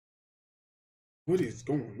What is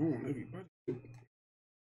going on, everybody?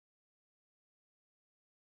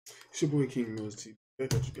 It's your boy King Mills TV.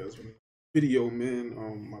 Back at you guys with a video, man.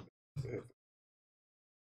 My bad.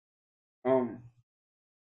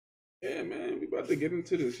 Yeah, man, we about to get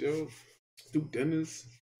into this, yo. Duke Dennis,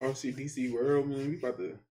 RCDC World, man. We about to, you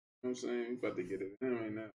know what I'm saying? We about to get it in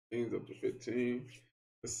right now. Games up to 15.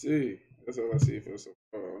 Let's see. That's all I see for so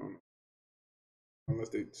far. I don't know. Unless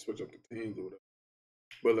they switch up the teams or whatever.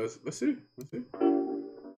 But let's see. Let's see.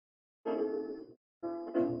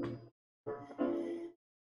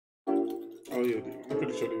 Oh yeah, I'm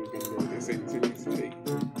pretty sure they was gonna go with the same teams.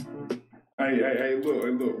 Hey,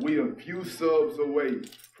 look, we a few subs away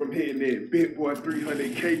from hitting that big boy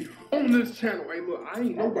 300K on this channel. Hey, look, I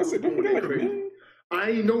ain't know who was going that crazy. I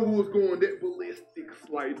ain't know who was going that ballistics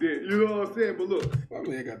like that. You know what I'm saying? But look. My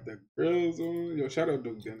man got the grills on. Yo, shout out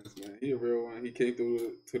Duke Dennis, man. He a real one. He came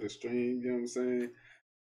through to the stream, you know what I'm saying?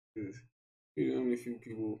 He's the only few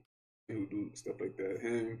people who do stuff like that.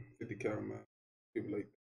 Him, 50 Cal, man. People like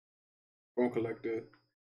that. Phone Collector.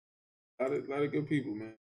 A lot of good people,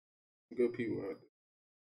 man. Good people out there.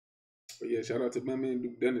 But yeah, shout out to my man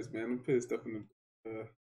Duke Dennis, man. I'm putting stuff in the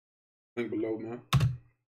link below, man.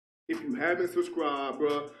 If you haven't subscribed,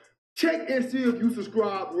 bro, check and see if you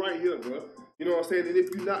subscribe right here, bro. You know what I'm saying? And if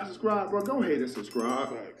you're not subscribed, bro, go ahead and subscribe.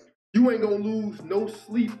 Thanks. You ain't gonna lose no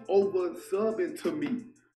sleep over subbing to me.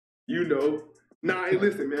 You know. Nah, hey,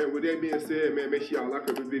 listen, man. With that being said, man, make sure y'all like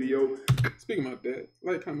the video. Speaking about that,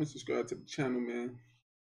 like, comment, subscribe to the channel, man.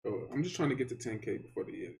 So I'm just trying to get to 10K before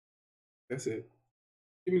the year. That's it.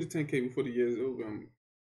 Give me the 10K before the year is over.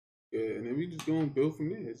 Yeah, and then we just gonna build from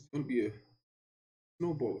there. It's gonna be a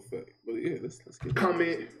snowball effect. But yeah, let's get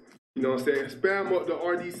comment. You know what I'm saying? Spam up the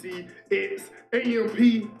RDC X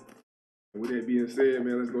AMP. With that being said,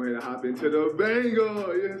 man, let's go ahead and hop into the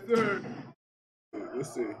banger. Yes, sir.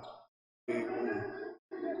 Let's see.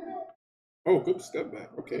 Oh, good step back.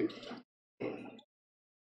 Okay.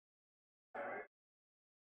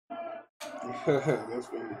 That's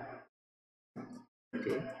funny.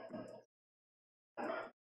 Okay.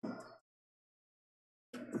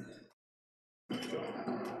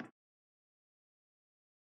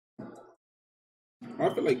 I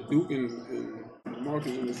feel like Duke and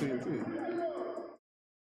Marcus are the same thing.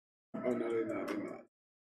 Oh no, they're not.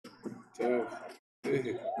 Tough.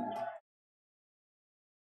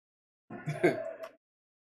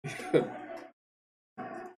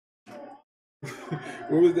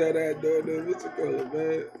 What was that at though? What's it called,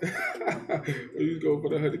 man? He was going for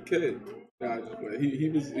the 100K. Nah, just play. He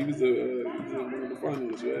was one of the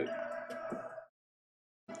finalists, right?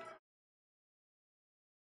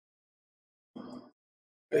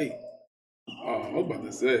 Hey, I was about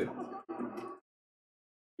to say,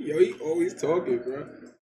 yo, he always talking, bro.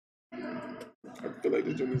 I feel like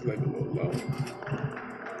this joint is like a little low.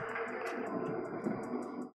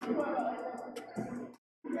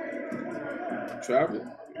 Travel?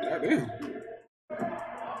 Goddamn.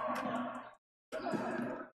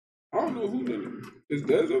 I don't know who did it. Is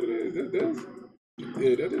Dez over there? Is that Dez?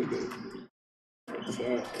 Yeah, that is Dez. So,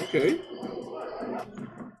 okay.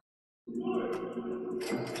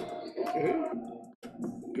 Okay.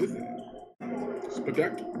 Is it?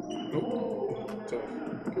 Spaghetti? Nope. Tough.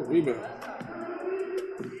 Good rebound.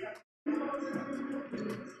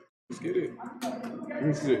 Let's get it. Let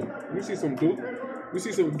me see. Let me see some Duke. We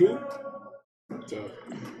see some Duke. Tough.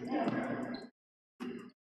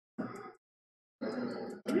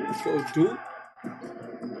 Let's go, Duke.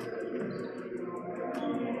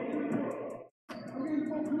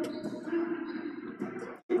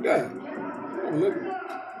 Shoot that. Oh, look.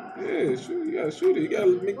 Yeah, shoot. You gotta shoot it. You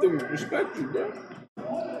gotta make them respect you, bro.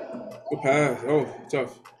 Good pass. Oh,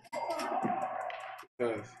 tough.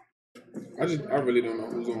 Good pass. I really don't know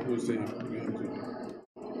who's on whose team.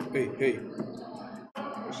 Hey.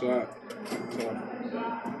 Good shot. Tough.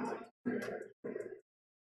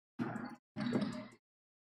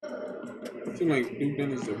 Seems like Duke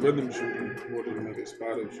Dennis is a rhythm shooter more than like a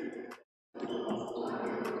spotted shooter.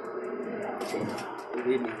 Tough. Good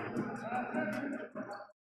rebound.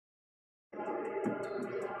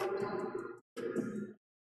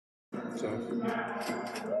 Tough.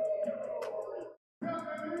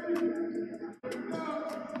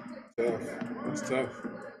 That's tough.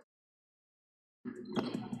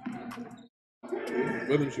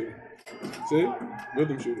 Rhythm shooter. See?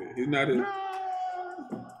 Rhythm shooter. He's not in.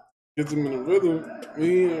 Gets him in a rhythm. When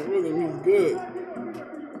he in a rhythm, he's good.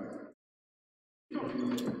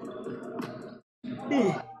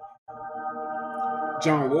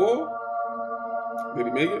 John Wall? Did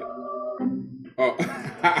he make it? Oh.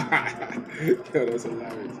 Yo, that's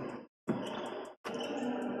hilarious.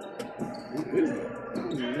 Who is that? I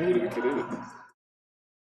don't even know who that kid is.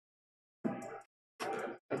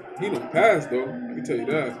 He don't pass though. I can tell you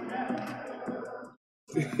that.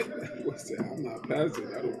 What's that? I'm not passing.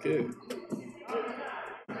 I don't care.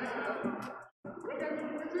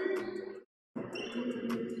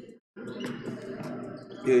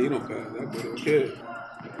 Yeah, you don't pass. That boy don't care.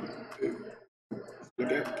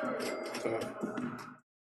 Look at tough.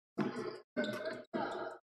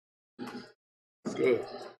 It's good.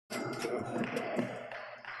 Tough.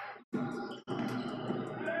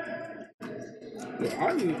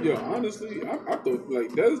 Yo, honestly, I thought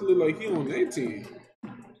like Dez look like he on their team.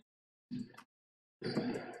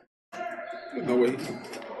 There's no way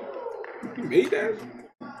he made that.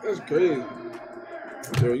 That's crazy.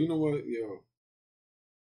 Yo, you know what? Yo,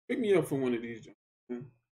 pick me up for one of these.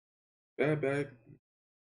 Man. Bad back,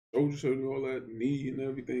 shoulder surgery, all that, knee and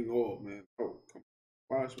everything. Oh man. Oh, come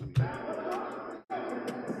on. Watch me.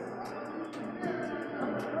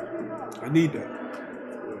 I need that.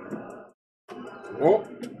 Oh.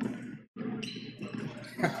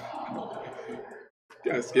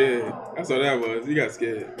 Got scared. That's what that was. He got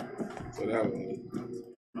scared. That's what that was.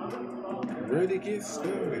 Ready to get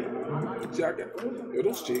started. Yo,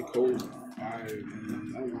 those J. Cole's fire,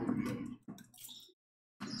 man. I love them.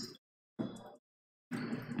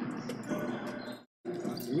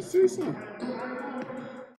 Let me see some.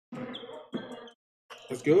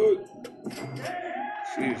 That's good.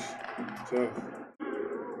 Sheesh. Tough.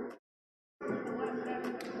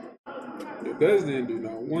 Yo, Dez didn't do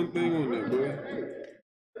not one thing on that, boy.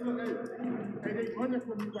 Hey, they running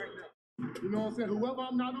from me right now. You know what I'm saying? Whoever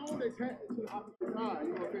I'm not on, they tap to the opposite side.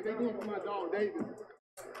 You know what I'm saying? They going for my dog Davis.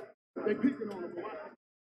 They picking on him.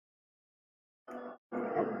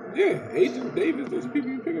 Yeah, Agent Davis, those people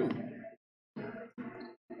you pick on.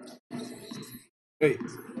 Hey.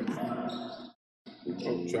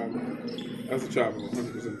 Oh, travel. That's a travel,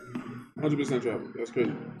 100%. 100% travel. That's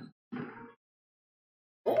crazy.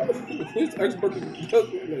 Oh, his expert does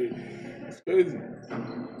like, it's crazy.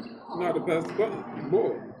 You know how to pass the button.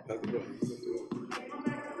 Boy, pass the button.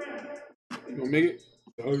 You gonna make it?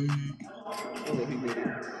 Oh, he made it.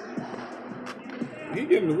 He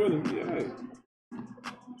getting the rhythm. Yeah, right.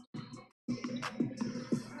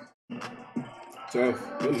 Tough.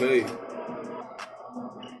 Good lay.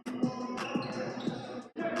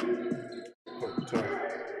 Oh, tough.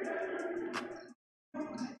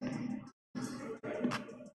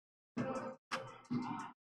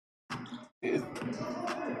 Yeah.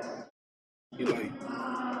 He like,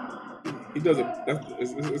 he does a,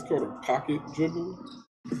 it's called a pocket dribble.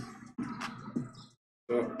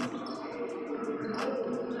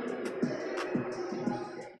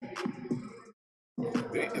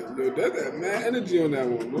 Damn, dude, that's that mad energy on that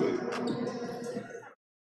one, boy.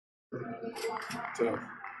 Tough.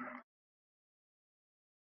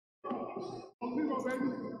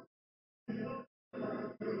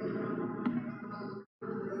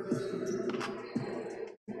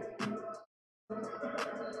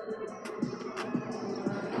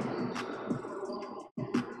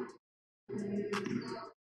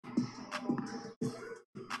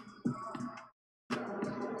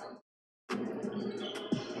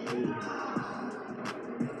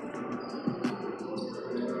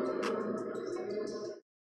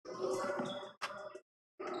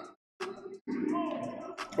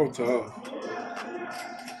 Oh, tough.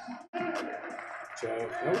 Tough.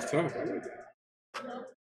 That was tough. I like that.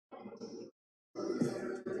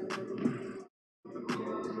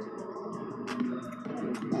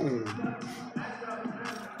 Come on.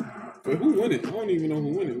 But who won it? I don't even know who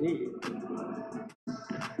won it. What is it?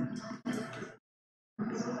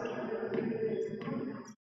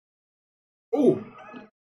 Oh!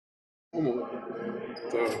 Almost.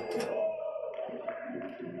 Tough.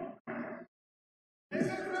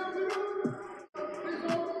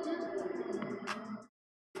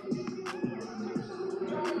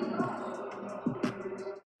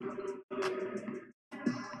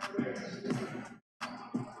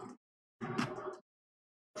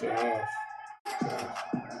 Tough.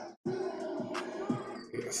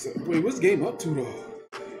 Yes. Wait, what's game up to though?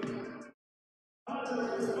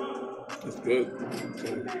 That's good.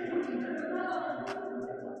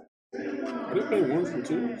 Are they playing ones and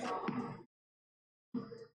twos?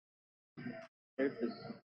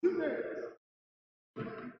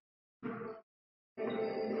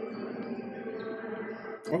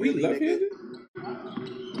 Oh, he left-handed?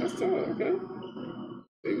 That's tough. Okay.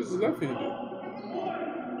 Davis is left-handed.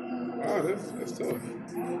 Wow, that's tough.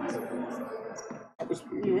 I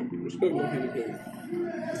respect left-handed players.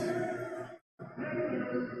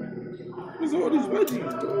 What's all these wedgies,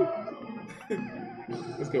 bro?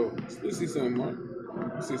 Let's go. Let's see something, Mark.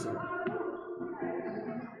 Let's see something.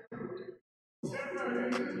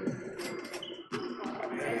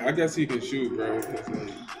 I guess he can shoot, bro. It's like,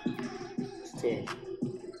 it's tough.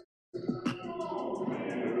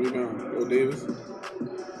 Rebound. Go Davis.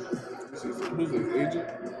 Let's see something. Who's this? Agent?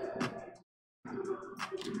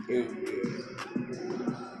 Damn, yeah.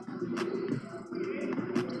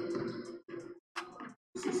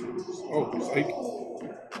 Let's see something. Oh, psych.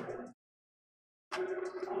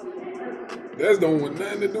 That's don't want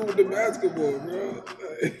nothing to do with the basketball, bro.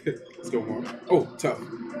 Let's go, Mark. Oh, tough.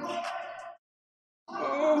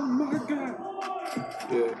 Oh my God.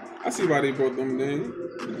 Yeah, I see why they brought them in.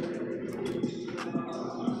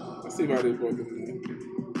 I see why they brought them in.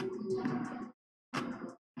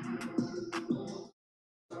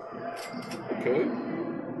 Okay,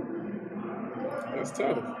 that's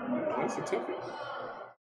tough. That's a toughie.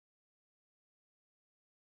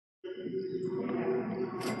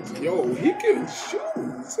 Yo, he can shoot.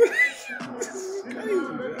 This is crazy,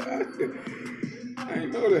 man. I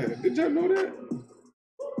didn't know that. Did y'all know that?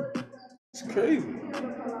 It's crazy.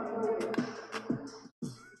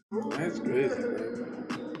 That's crazy, bro.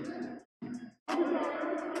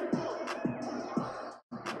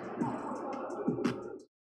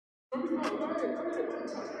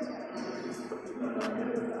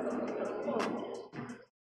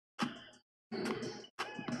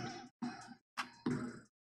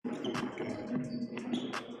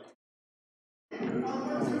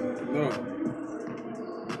 No.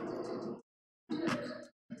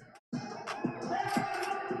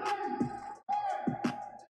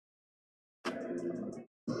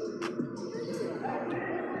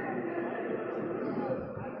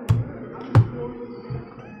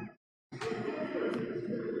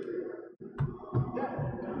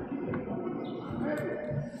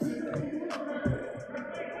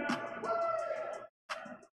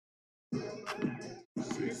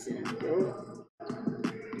 See, bro.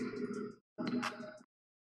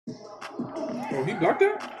 Oh, he blocked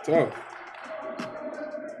that? Tough.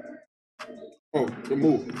 Oh, good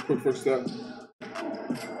move. Quick first step.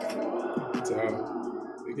 Tough.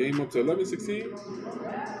 The game up to 11-16.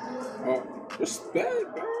 Oh,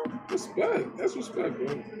 respect, bro. Respect. That's respect, bro.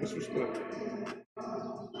 That's respect.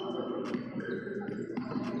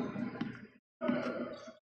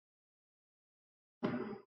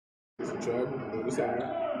 It's a travel, but it's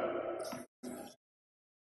alright.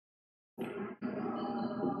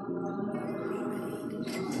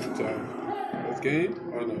 Travel. That's game?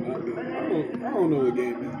 Oh no, not game. I don't know what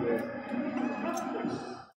game is, bro.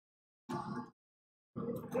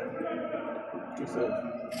 What's up?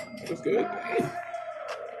 That's good.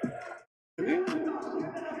 Damn.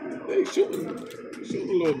 They shooting a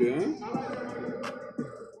little bit, huh?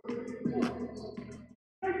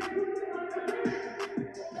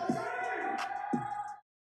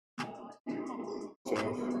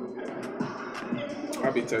 Tough.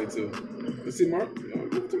 I'll be tight too. You see Mark? Yo,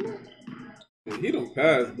 give it to Mark. Yeah, he don't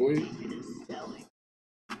pass, boy.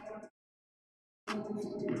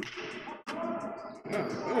 Yeah,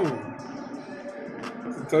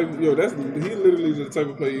 that's the type. Yo, that's he literally just the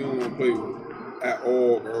type of player you don't want to play with at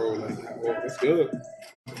all, bro. Like at all. That's good.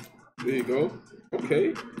 There you go.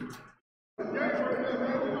 Okay.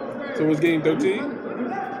 So what's game 13?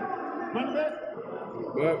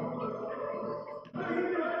 Back.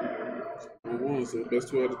 1-1, so best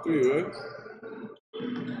 2 out of 3, right?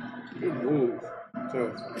 Good move.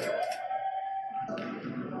 Tough.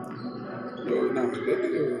 Yo, nah,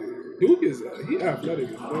 Duke is he athletic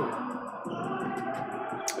as fuck.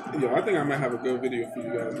 Yo, I think I might have a good video for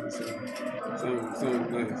you guys to see.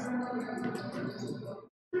 Sounds nice.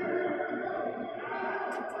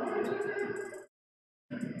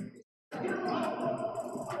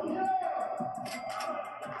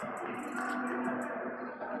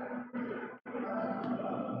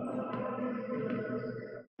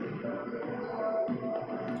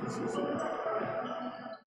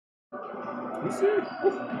 You see?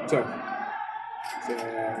 Tough.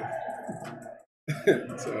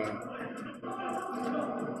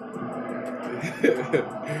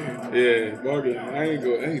 Yeah, Morgan, I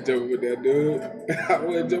ain't jumping with that dude. I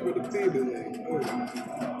wasn't jumping with the team. Like,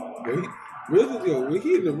 when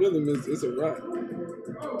he in the rhythm, it's a rock.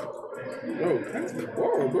 Bro, pass the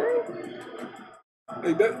ball, bro.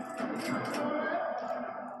 Like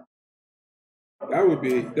that would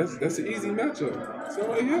be that's an easy matchup.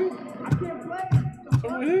 Someone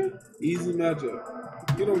here, easy matchup.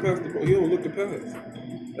 He don't pass the ball. He don't look to pass.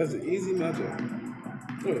 That's an easy matchup.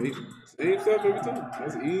 Oh, same stuff every time.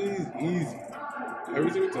 That's easy.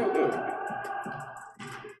 Every single time. Yeah.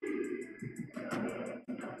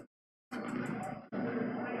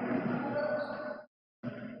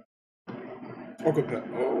 Okay, Pat.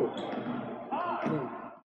 Oh.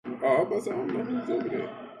 Oh, I was about to say, I don't know who's over there.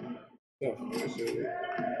 Tough. That shit.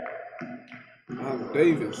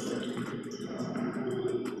 Davis.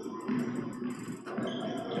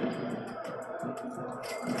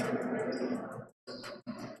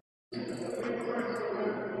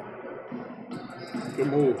 Good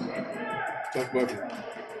move. Tough bucket.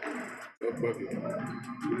 Tough bucket.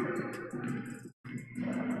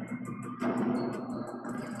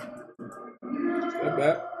 Step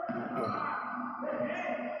back. Oh.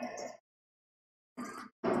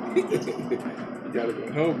 You gotta go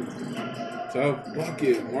help him. Tough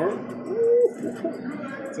bucket, Mark.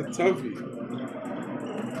 It's a toughie.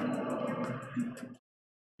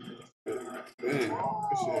 Dang,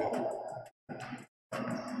 good shit.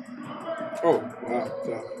 Oh, wow,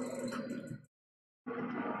 tough.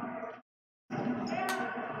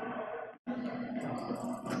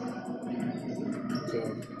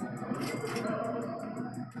 Tough.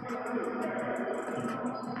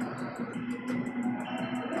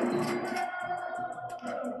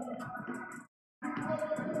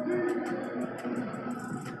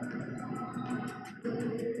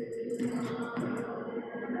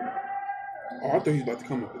 Oh, I thought he was about to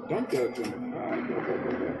come up and dunk that joint.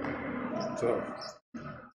 Tough.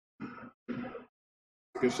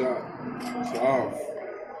 Good shot. Tough.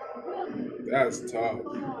 That's tough.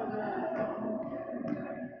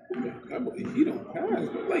 That boy, he don't pass,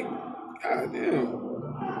 but like, goddamn.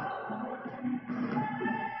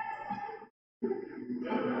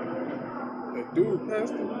 Like, dude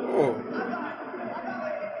passed the ball.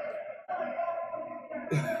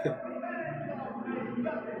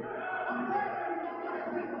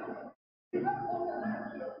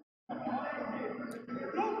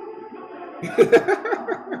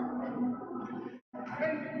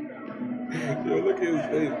 Yo, look at his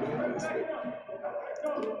face, man.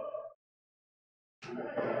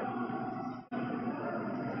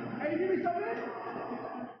 Hey, you need come in?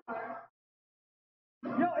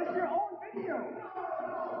 Yo, it's your own video.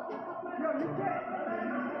 Yo, you can't.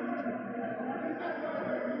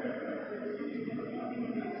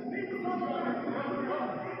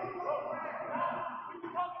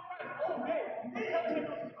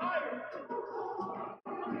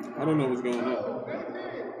 I don't know what's going on.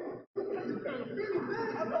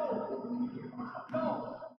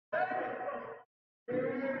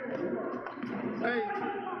 Hey.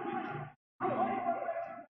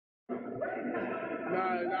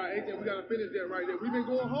 Nah, AJ, we gotta finish that right there. We've been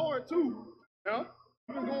going hard too. Yeah?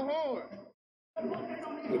 We've been going hard.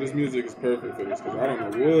 Well, this music is perfect for this because I don't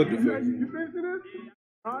know what the fuck. You finishing this?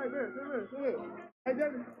 All right, there. Hey,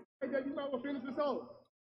 David, you might want to finish this off.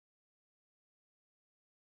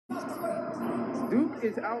 Duke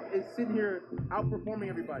is sitting here outperforming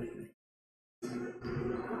everybody.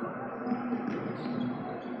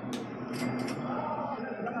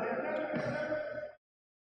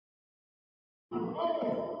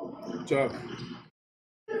 Tough.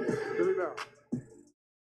 Here we go.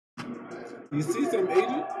 You see some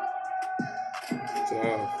agent?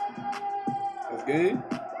 Tough. That's game?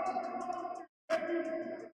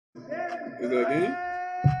 Is that game?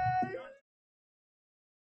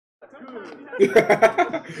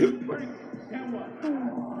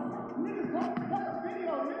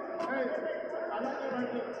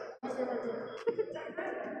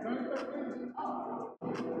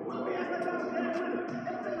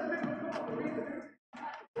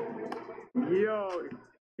 Yo,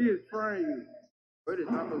 he is frying you. But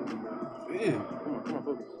it's not focused. Damn. Come on,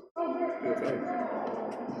 focus. Yeah,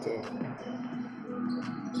 facts. Tough.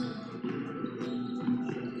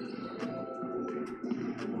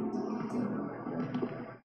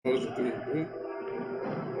 Post the 3.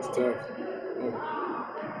 It's tough. Oh.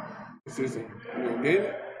 This isn't. You gonna get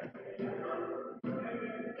it?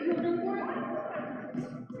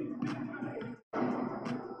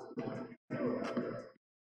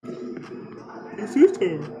 It's his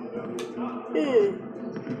turn. Oh.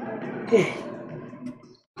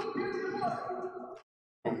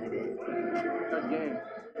 Oh my god. That's game.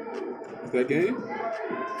 Is that game?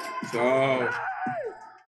 Tough.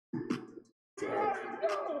 Tough.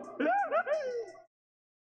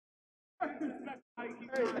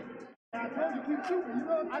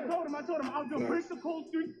 I told him I was gonna break the cold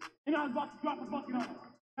streak and I was about to drop a bucket on him.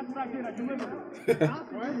 That's what I did. I delivered.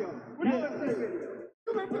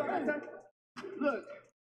 Look,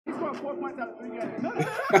 he scored 4 points out of 3 games.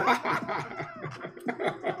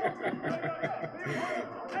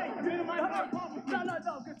 Hey, you in my heart. No.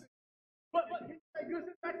 But can you say good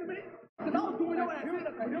shit back to me? Because I was doing your ass in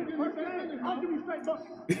the I'll give you straight bucket.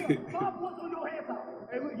 5 points on your hands out.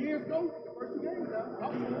 Hey, look, years ago, the first 2 games now.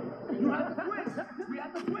 You have to switch. We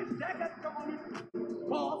have to switch. Jack has to come on me.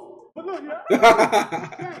 Pause. But look, yeah.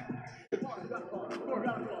 He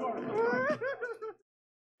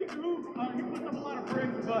puts up a lot of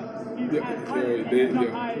bricks, but he's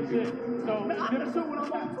high as shit. So I can shoot when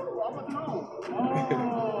I'm on too. I wasn't on.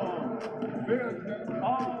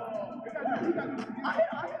 I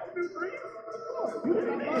hit a few threes. You did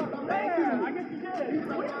yeah, I guess you did.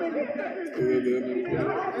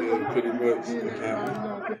 Yeah, pretty much.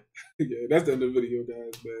 Yeah, that's the end of the video,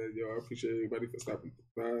 guys, man. Yo, I appreciate everybody for stopping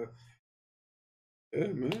by. Yeah,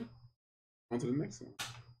 man. On to the next one.